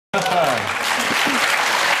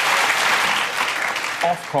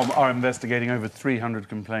Ofcom are investigating over 300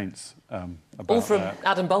 complaints about all from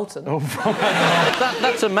Adam Bolton. All from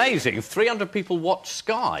That's amazing. 300 people watch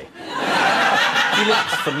Sky.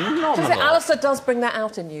 That's phenomenal. Alistair does bring that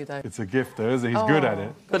out in you, though. It's a gift, though, isn't he? He's good at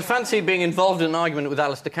it. But fancy being involved in an argument with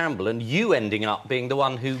Alistair Campbell and you ending up being the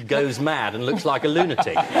one who goes mad and looks like a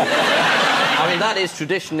lunatic. I mean, that is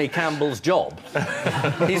traditionally Campbell's job.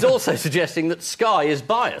 He's also suggesting that Sky is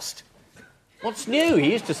biased. What's new?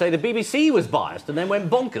 He used to say the BBC was biased and then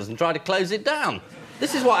went bonkers and tried to close it down.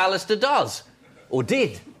 This is what Alistair does. Or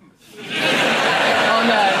did. Oh,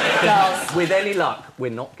 no, does. With any luck,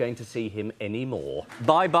 we're not going to see him anymore.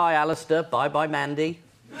 Bye-bye, Alistair. Bye-bye, Mandy.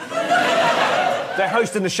 They're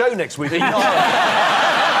hosting the show next week.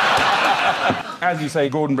 As you say,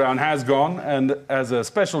 Gordon Brown has gone, and as a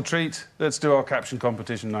special treat, let's do our caption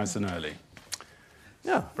competition nice and early.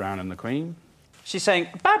 Yeah. Brown and the Queen. She's saying,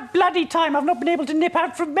 about bloody time, I've not been able to nip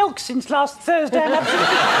out from milk since last Thursday. I'm absolutely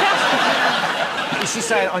gasping. Is she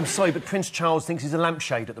saying, I'm sorry, but Prince Charles thinks he's a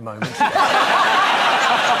lampshade at the moment?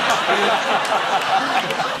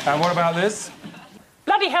 And what about this?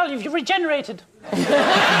 Bloody hell, you've regenerated.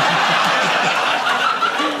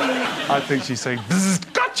 I think she's saying,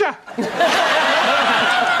 gotcha!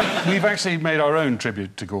 We've actually made our own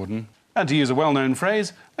tribute to Gordon. And to use a well-known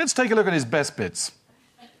phrase, let's take a look at his best bits.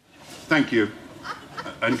 Thank you.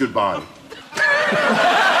 And goodbye.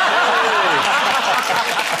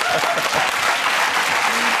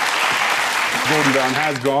 Gordon Brown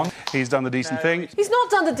has gone. He's done the decent thing. He's not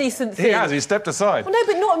done the decent thing. He has. He stepped aside. Well, no,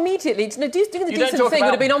 but not immediately. Doing the decent thing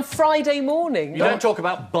would have been on Friday morning. You don't talk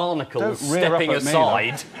about barnacles stepping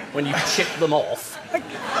aside when you chip them off.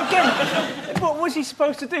 Again, what was he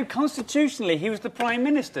supposed to do? Constitutionally, he was the Prime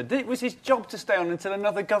Minister. It was his job to stay on until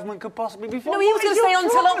another government could possibly be formed. No, he was going to stay on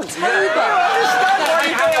until October.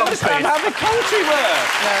 You don't understand how the country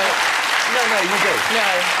works. No, you do. No.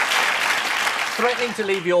 Threatening to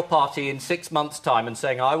leave your party in 6 months' time and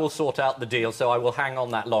saying, I will sort out the deal, so I will hang on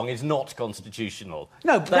that long, is not constitutional.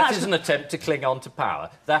 No, but that is an attempt to cling on to power.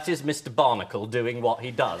 That is Mr Barnacle doing what he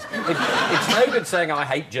does. It's no good saying, I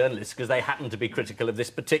hate journalists because they happen to be critical of this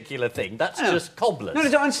particular thing. That's just cobblers. No,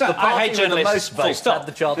 don't understand. The party I hate journalists. with the most votes had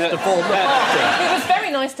the chance to form the party. He was very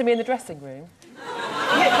nice to me in the dressing room.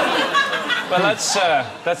 Well,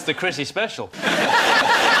 that's the Chrissy special.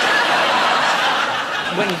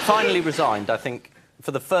 When he finally resigned, I think,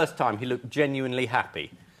 for the first time, he looked genuinely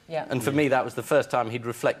happy. Yeah. And for me, that was the first time he'd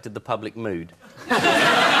reflected the public mood.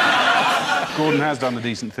 Gordon has done the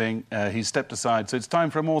decent thing. He's stepped aside, so it's time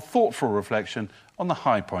for a more thoughtful reflection on the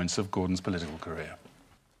high points of Gordon's political career.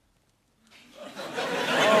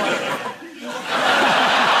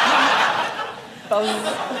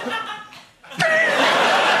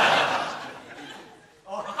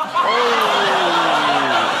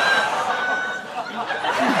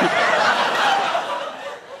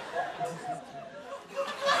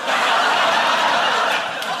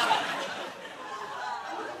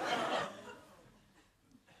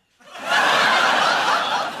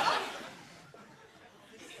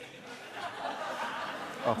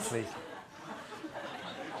 Oh, please.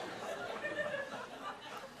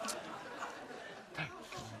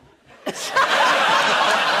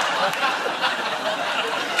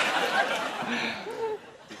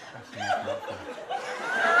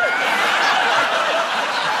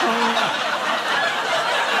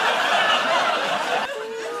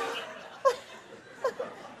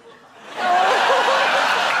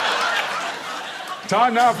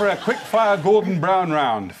 Time now for a quick-fire Gordon Brown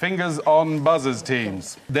round. Fingers on buzzers,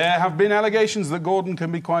 teams. There have been allegations that Gordon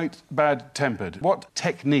can be quite bad-tempered. What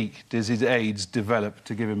technique does his aides develop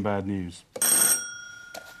to give him bad news?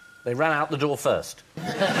 They ran out the door first.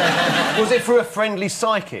 Was it through a friendly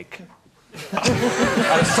psychic? At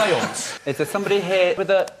a séance? Is there somebody here with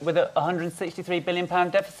a £163 billion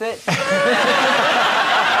deficit?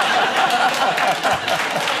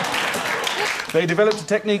 They developed a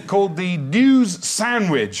technique called the news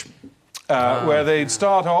sandwich, where they'd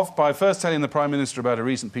start off by first telling the Prime Minister about a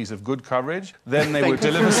recent piece of good coverage, then they would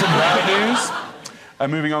deliver some bad news, and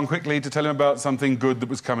moving on quickly to tell him about something good that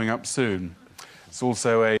was coming up soon. It's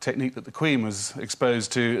also a technique that the Queen was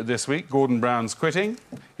exposed to this week. Gordon Brown's quitting.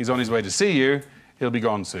 He's on his way to see you. He'll be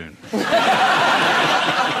gone soon.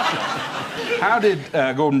 How did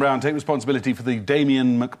Gordon Brown take responsibility for the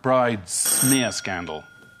Damien McBride smear scandal?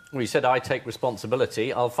 Well, he said, I take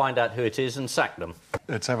responsibility, I'll find out who it is and sack them.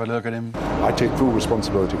 Let's have a look at him. I take full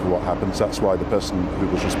responsibility for what happened. That's why the person who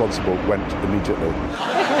was responsible went immediately.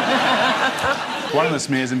 One of the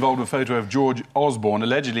smears involved a photo of George Osborne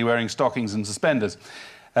allegedly wearing stockings and suspenders.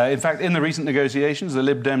 In fact, in the recent negotiations, the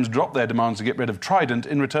Lib Dems dropped their demands to get rid of Trident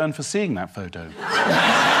in return for seeing that photo.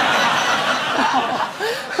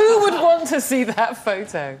 Who would want to see that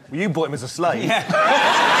photo? Well, you bought him as a slave. Yeah.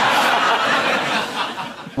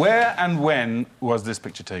 Where and when was this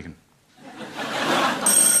picture taken?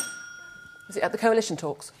 Was it at the coalition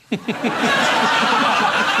talks?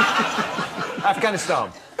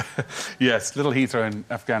 Afghanistan. Yes, Little Heathrow in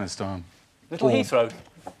Afghanistan. Little Heathrow.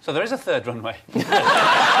 So there is a third runway.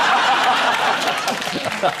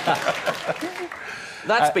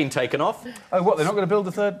 That's been taken off. Oh, what, they're not going to build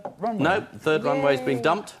the third runway? No, the third runway's been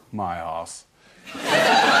dumped. My arse. Is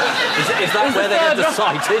that where they're going to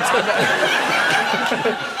site it?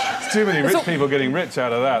 There's too many rich people getting rich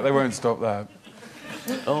out of that. They won't stop that.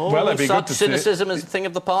 Oh, well, it'd be such good to see it. cynicism is a thing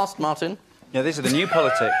of the past, Martin. Yeah, these are the new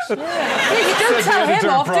politics. You don't tell him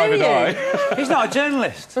off, do you? He's not a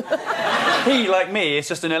journalist. He, like me, is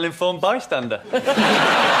just an ill-informed bystander.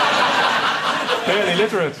 Barely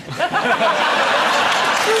literate.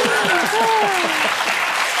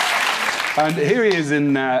 And here he is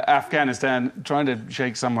in Afghanistan trying to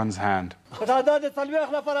shake someone's hand.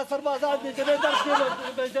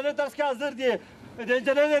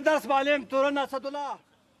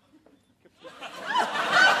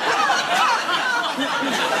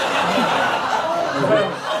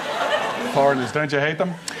 Foreigners, don't you hate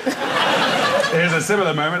them? Here's a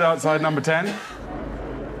similar moment outside number 10.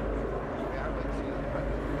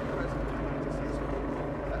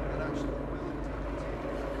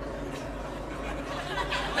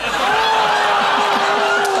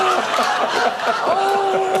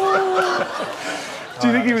 Do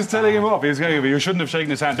you think he was telling him off? He was going, you shouldn't have shaken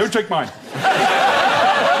his hand. Don't shake mine.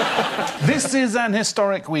 This is an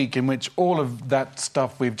historic week in which all of that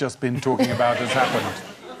stuff we've just been talking about has happened.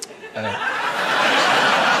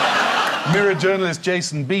 Mirror journalist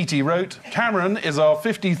Jason Beattie wrote, Cameron is our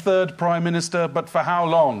 53rd Prime Minister, but for how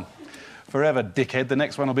long? Forever, dickhead. The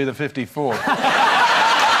next one will be the 54th.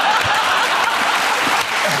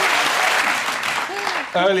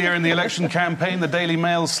 Earlier in the election campaign, the Daily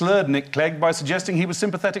Mail slurred Nick Clegg by suggesting he was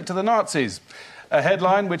sympathetic to the Nazis. A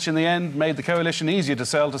headline which, in the end, made the coalition easier to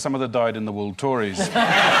sell to some of the dyed-in-the-wool Tories.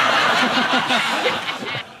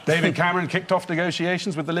 David Cameron kicked off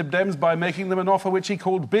negotiations with the Lib Dems by making them an offer which he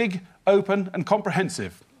called big, open and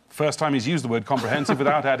comprehensive. First time he's used the word comprehensive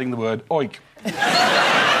without adding the word oik.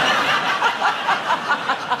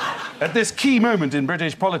 At this key moment in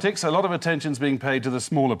British politics, a lot of attention's being paid to the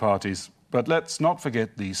smaller parties. But let's not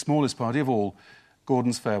forget the smallest party of all,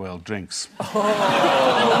 Gordon's farewell drinks.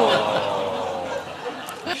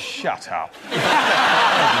 Shut up.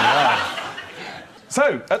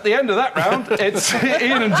 So, at the end of that round, it's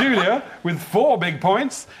Ian and Julia with 4 big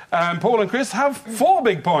points, and Paul and Chris have 4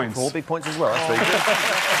 big points. 4 big points as well, that's very good. I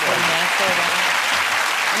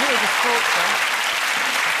knew it was a sports one.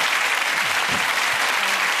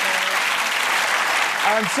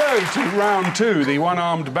 And so, to round 2, the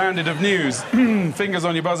one-armed bandit of news. Fingers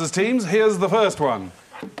on your buzzers, teams. Here's the first one.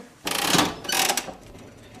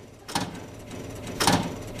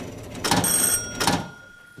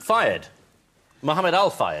 Fired. Mohammed Al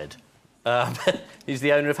Fayed. He's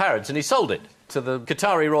the owner of Harrods, and he sold it to the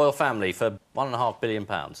Qatari royal family for £1.5 billion.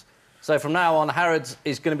 So from now on, Harrods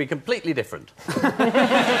is going to be completely different.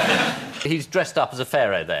 He's dressed up as a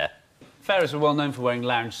pharaoh there. Pharaohs are well known for wearing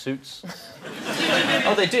lounge suits.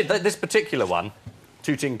 Oh, they did. This particular one,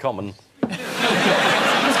 Tutankhamun.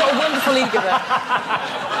 He's got a wonderful ego there.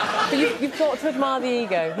 But you've got to admire the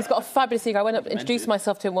ego. He's got a fabulous ego. I went up and introduced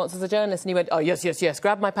myself to him once as a journalist, and he went, oh, yes, yes, yes,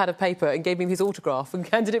 grabbed my pad of paper and gave me his autograph and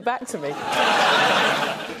handed it back to me.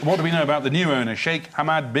 What do we know about the new owner, Sheikh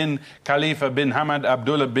Hamad bin Khalifa bin Hamad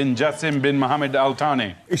Abdullah bin Jassim bin Mohammed Al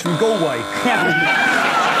Thani? It's from Galway.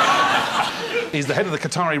 He's the head of the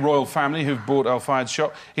Qatari royal family who've bought Al Fayed's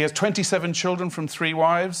shop. He has 27 children from 3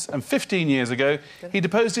 wives, and 15 years ago, he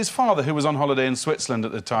deposed his father, who was on holiday in Switzerland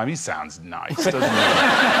at the time. He sounds nice, doesn't he?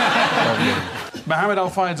 Mohammed Al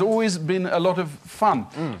Fayed's always been a lot of fun.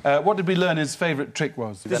 What did we learn his favourite trick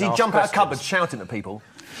was? Does he jump out of cupboards shouting at people?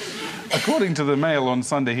 According to the Mail on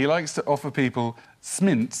Sunday, he likes to offer people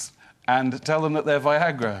smints and tell them that they're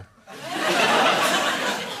Viagra.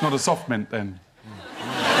 Not a soft mint, then.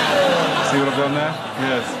 See what I've done there?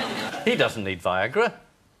 Yes. He doesn't need Viagra.